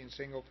existing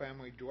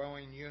single-family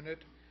dwelling unit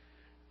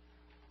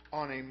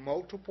on a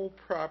multiple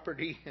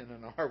property in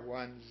an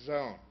R1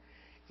 zone.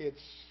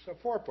 It's a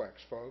fourplex,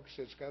 folks.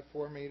 It's got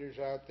 4 meters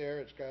out there.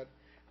 It's got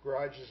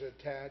garages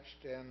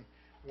attached, and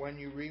when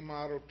you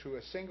remodel to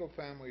a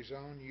single-family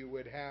zone, you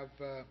would have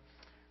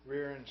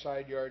rear and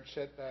side yard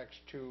setbacks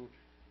to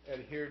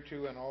adhere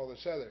to and all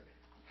this other.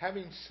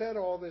 Having said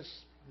all this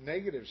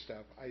negative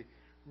stuff, I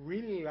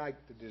really like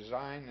the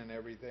design and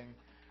everything,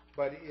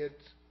 but it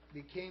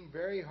became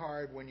very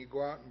hard when you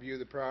go out and view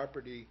the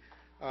property.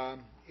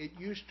 It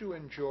used to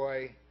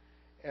enjoy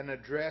an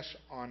address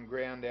on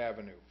Grand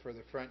Avenue for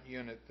the front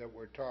unit that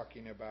we're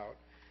talking about.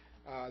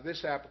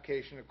 This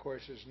application, of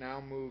course, has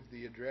now moved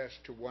the address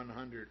to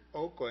 100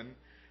 Oakland,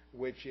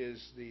 which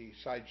is the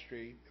side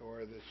street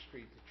or the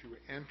street that you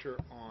enter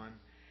on.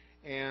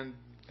 And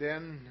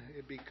then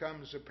it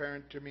becomes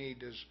apparent to me,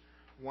 does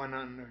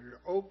 100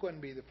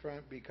 Oakland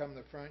become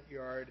the front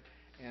yard,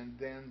 and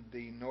then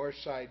the north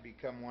side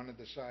become one of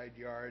the side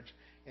yards,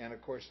 and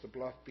of course the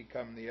bluff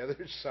become the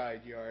other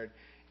side yard,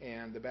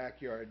 and the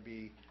backyard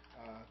be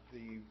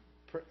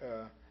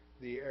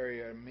the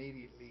area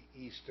immediately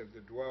east of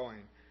the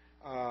dwelling.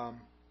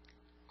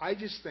 I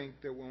just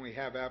think that when we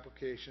have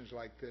applications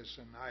like this,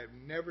 and I've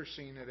never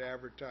seen it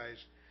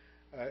advertised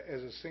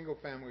as a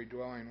single-family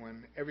dwelling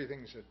when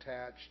everything's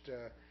attached,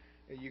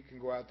 you can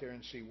go out there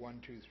and see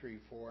 1, 2, 3,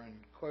 4, and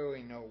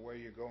clearly know where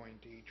you're going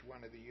to each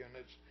one of the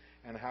units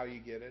and how you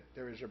get it.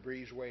 There is a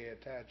breezeway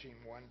attaching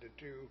 1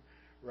 to 2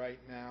 right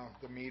now.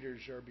 The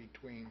meters are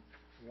between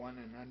 1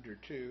 and under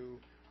 2.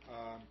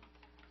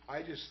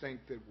 I just think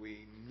that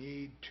we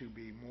need to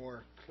be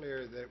more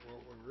clear that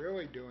what we're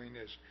really doing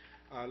is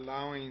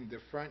allowing the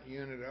front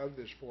unit of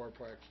this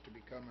fourplex to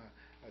become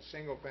a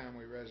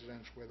single-family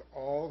residence with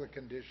all the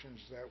conditions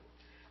that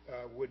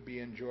would be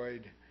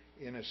enjoyed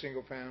in a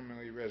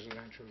single-family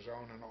residential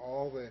zone and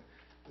all the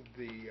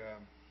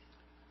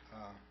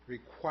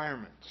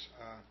requirements.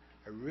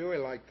 I really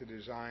like the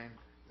design.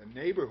 The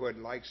neighborhood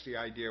likes the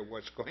idea of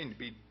what's going to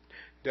be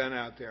done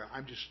out there.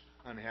 I'm just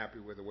unhappy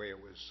with the way it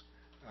was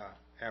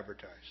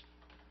advertised.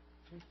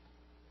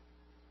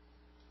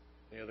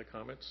 Any other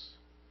comments?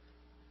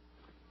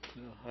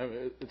 No,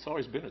 it's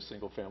always been a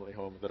single-family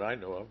home that I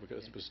know of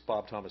because it was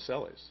Bob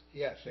Tomaselli's.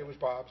 Yes, it was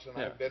Bob's, and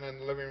Yeah. I've been in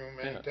the living room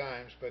many Yeah.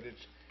 times, but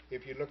it's,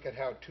 if you look at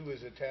how 2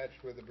 is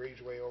attached with the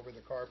breezeway over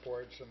the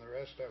carports and the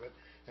rest of it,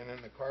 and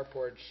then the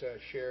carports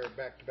share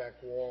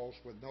back-to-back walls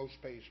with no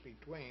space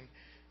between,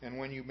 and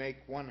when you make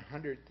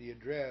 100 the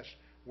address,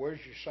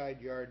 where's your side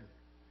yard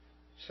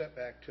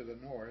setback to the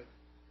north?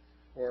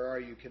 Or are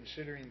you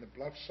considering the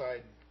bluff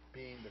side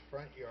being the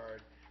front yard,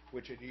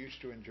 which it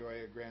used to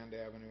enjoy a Grand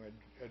Avenue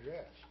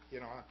address? You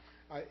know,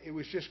 it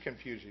was just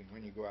confusing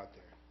when you go out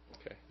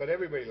there. Okay. But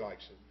everybody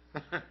likes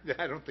it.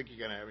 I don't think you're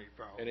going to have any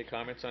problem. Any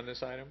comments on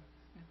this item?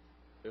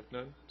 If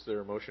none, is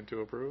there a motion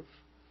to approve?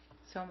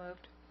 So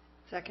moved.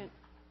 Second.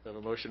 We have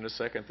a motion and a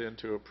second then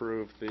to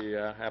approve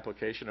the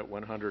application at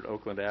 100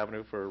 Oakland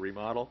Avenue for a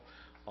remodel.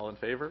 All in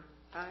favor?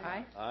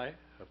 Aye. Aye.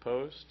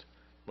 Opposed?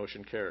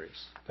 Motion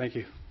carries. Thank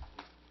you.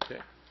 Okay.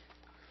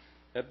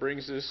 That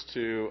brings us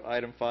to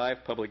item 5,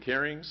 public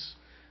hearings.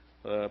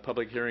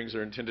 Public hearings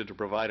are intended to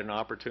provide an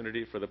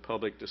opportunity for the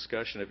public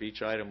discussion of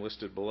each item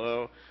listed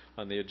below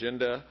on the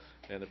agenda,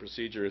 and the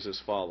procedure is as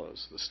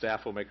follows. The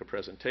staff will make a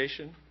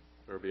presentation.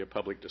 There will be a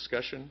public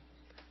discussion.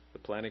 The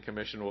Planning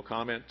Commission will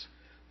comment.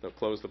 They'll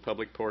close the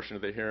public portion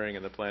of the hearing,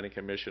 and the Planning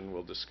Commission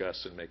will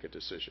discuss and make a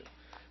decision.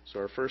 So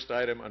our first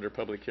item under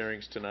public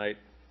hearings tonight,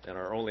 and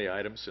our only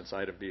item since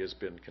item B has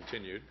been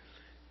continued,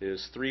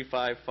 is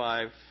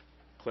 355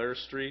 Clare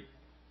Street.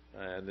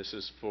 And this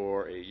is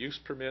for a use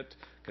permit,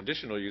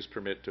 conditional use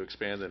permit to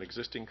expand an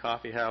existing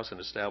coffee house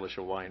and establish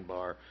a wine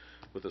bar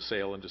with a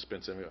sale and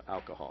dispensing of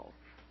alcohol.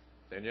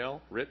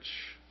 Danielle,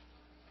 Rich?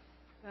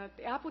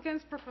 The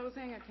applicant's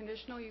proposing a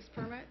conditional use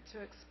permit to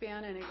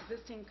expand an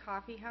existing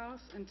coffee house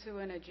into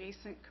an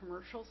adjacent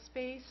commercial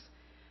space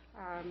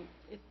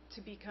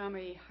to become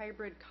a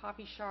hybrid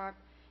coffee shop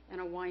and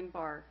a wine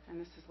bar,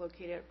 and this is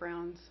located at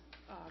Brown's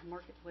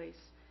Marketplace.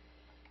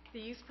 The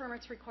use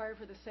permit's required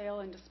for the sale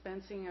and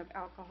dispensing of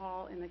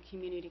alcohol in the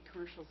community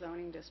commercial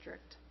zoning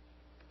district.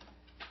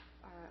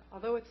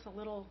 Although it's a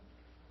little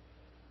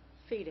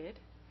faded,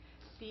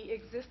 the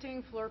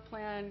existing floor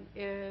plan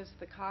is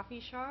the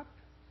coffee shop,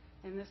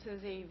 and this is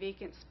a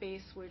vacant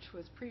space which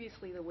was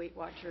previously the Weight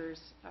Watchers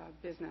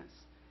business.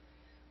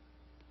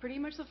 Pretty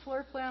much the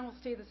floor plan will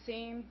stay the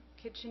same: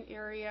 kitchen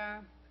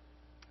area,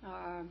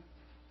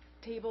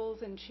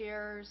 tables and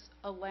chairs,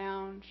 a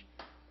lounge,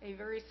 a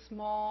very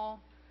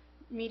small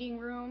meeting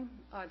room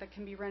that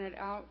can be rented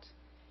out,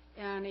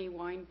 and a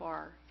wine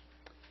bar.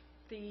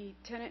 The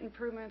tenant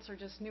improvements are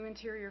just new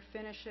interior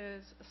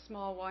finishes, a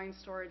small wine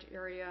storage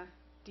area,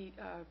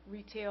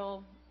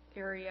 retail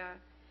area,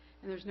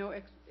 and there's no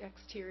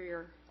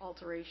exterior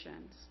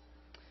alterations.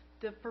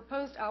 The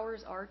proposed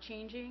hours are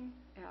changing.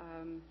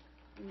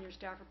 in your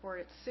staff report,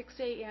 it's 6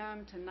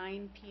 a.m. to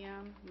 9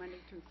 p.m. Monday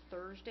through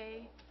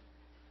Thursday,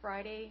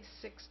 Friday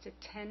 6 to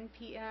 10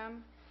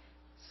 p.m.,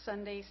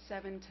 Sunday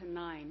 7 to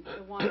 9.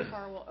 The wine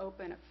bar will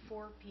open at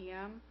 4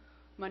 p.m.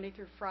 Monday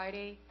through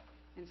Friday,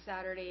 and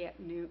Saturday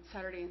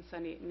and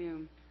Sunday at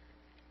noon.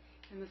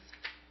 In this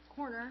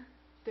corner,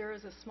 there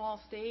is a small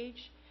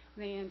stage.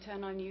 They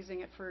intend on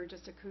using it for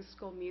just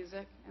acoustical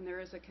music, and there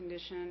is a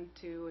condition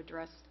to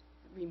address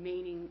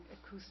remaining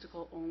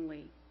acoustical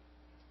only.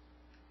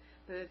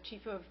 The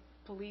Chief of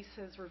Police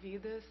has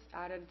reviewed this,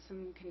 added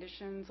some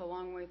conditions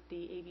along with the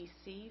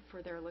ABC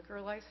for their liquor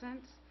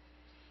license,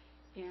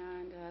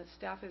 and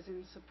staff is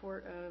in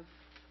support of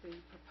the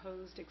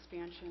proposed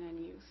expansion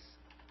and use.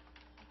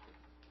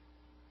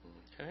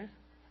 Okay.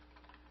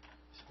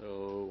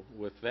 So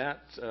with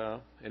that,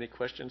 any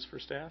questions for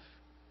staff?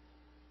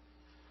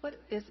 What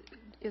is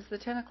the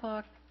 10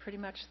 o'clock pretty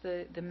much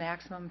the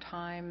maximum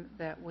time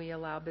that we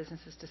allow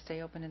businesses to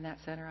stay open in that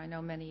center? I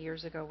know many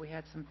years ago we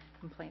had some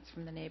complaints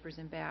from the neighbors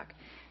in back,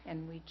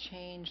 and we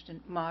changed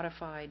and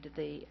modified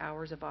the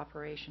hours of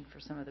operation for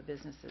some of the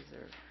businesses,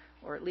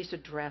 or at least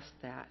addressed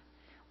that.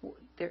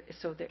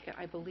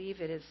 I believe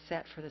it is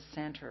set for the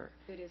center.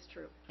 It is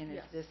true. And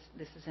yes.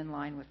 this is in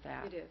line with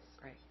that. It is.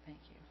 Great, thank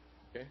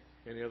you. Okay.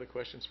 Any other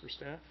questions for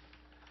staff?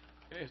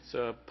 Okay, it's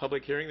a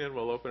public hearing then.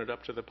 We'll open it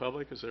up to the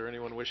public. Is there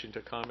anyone wishing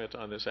to comment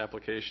on this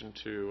application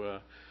to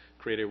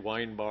create a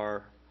wine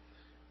bar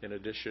in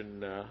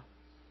addition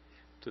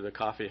to the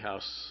coffee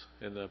house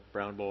in the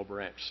Brown Bulb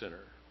Ranch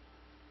Center?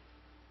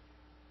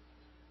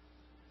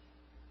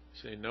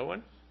 Seeing no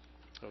one?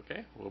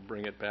 Okay, we'll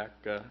bring it back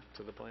to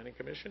the Planning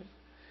Commission.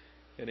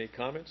 Any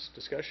comments,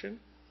 discussion?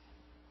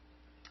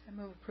 I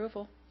move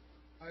approval.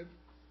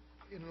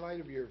 In light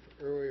of your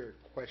earlier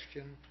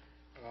question,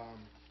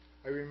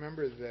 I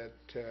remember that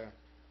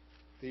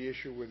the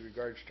issue with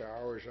regards to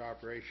hours of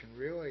operation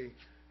really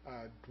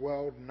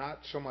dwelled not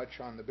so much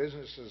on the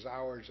business's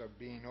hours of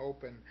being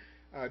open,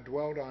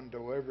 dwelled on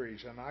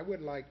deliveries. And I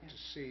would like to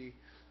see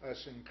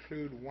us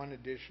include one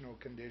additional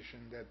condition,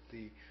 that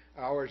the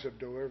hours of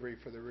delivery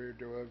for the rear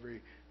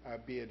delivery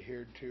be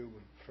adhered to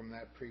from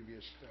that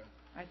previous.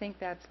 I think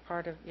that's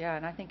part of, yeah,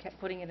 and I think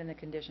putting it in the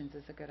conditions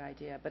is a good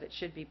idea, but it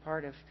should be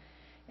part of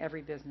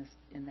every business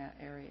in that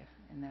area,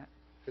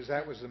 Because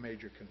that was the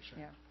major concern.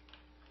 Yeah.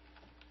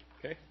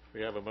 Okay, we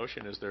have a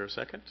motion. Is there a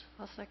second?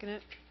 I'll second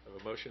it. We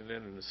have a motion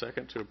then and a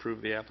second to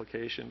approve the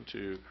application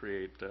to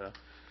create the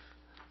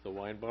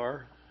wine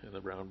bar in the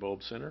Brown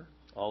Bulb Center.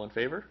 All in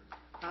favor?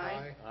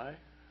 Aye. Aye.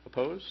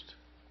 Opposed?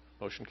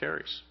 Motion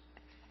carries.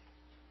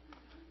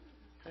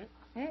 Okay.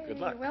 Hey, good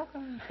luck.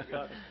 Welcome.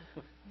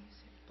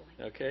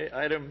 Okay,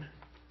 item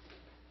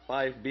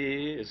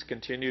 5B is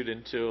continued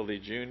until the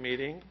June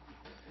meeting.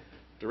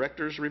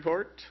 Director's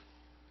report.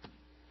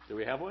 Do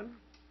we have one?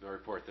 No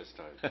report this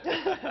time.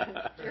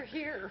 You're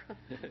here.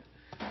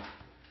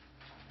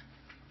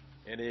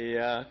 Any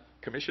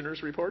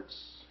commissioners'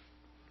 reports?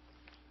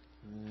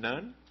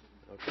 None?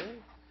 Okay.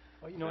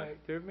 Well, you know,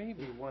 there may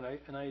be one,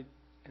 and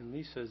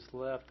Lisa's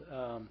left.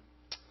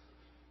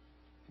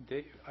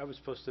 I was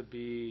supposed to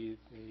be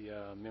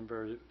the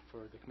member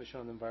for the Commission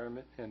on the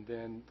Environment, and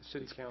then the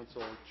City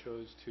Council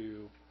chose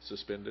to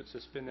suspend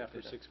that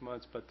for 6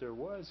 months. But there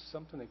was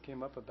something that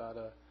came up about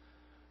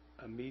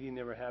a meeting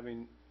they were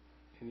having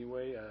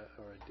anyway, or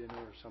a dinner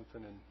or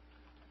something, and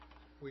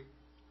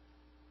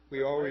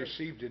we all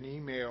received an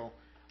email,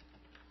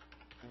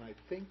 and I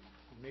think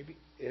maybe,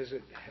 has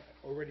it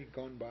already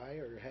gone by,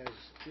 or has?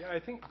 Yeah, I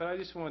think, but I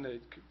just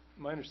wanted to,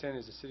 my understanding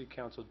is the City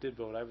Council did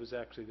vote. I was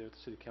actually there at the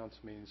City Council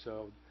meeting,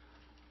 so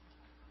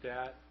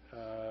that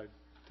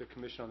the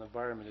Commission on the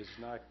Environment is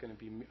not going to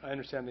be, I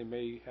understand they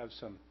may have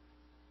some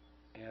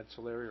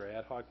ancillary or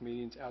ad hoc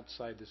meetings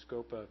outside the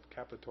scope of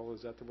Capitola.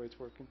 Is that the way it's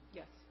working?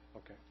 Yes.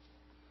 Okay.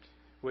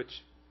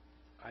 Which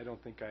I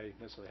don't think I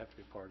necessarily have to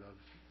be part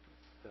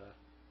of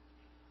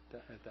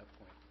at that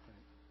point.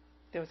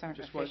 Those aren't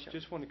official.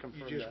 Just want to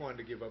confirm You just that. wanted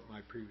to give up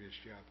my previous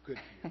job. Good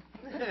for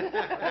you.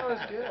 That was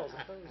good.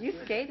 You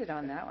skated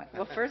on that one.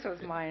 Well, first it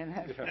was mine.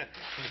 And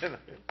then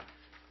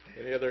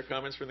Any other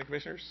comments from the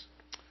commissioners?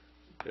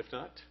 If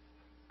not,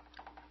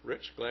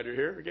 Rich, glad you're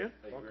here again.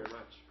 Thank you very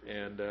much.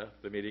 And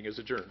the meeting is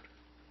adjourned.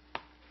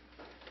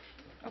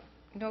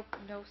 no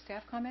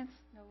staff comments?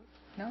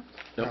 No.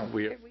 No,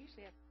 we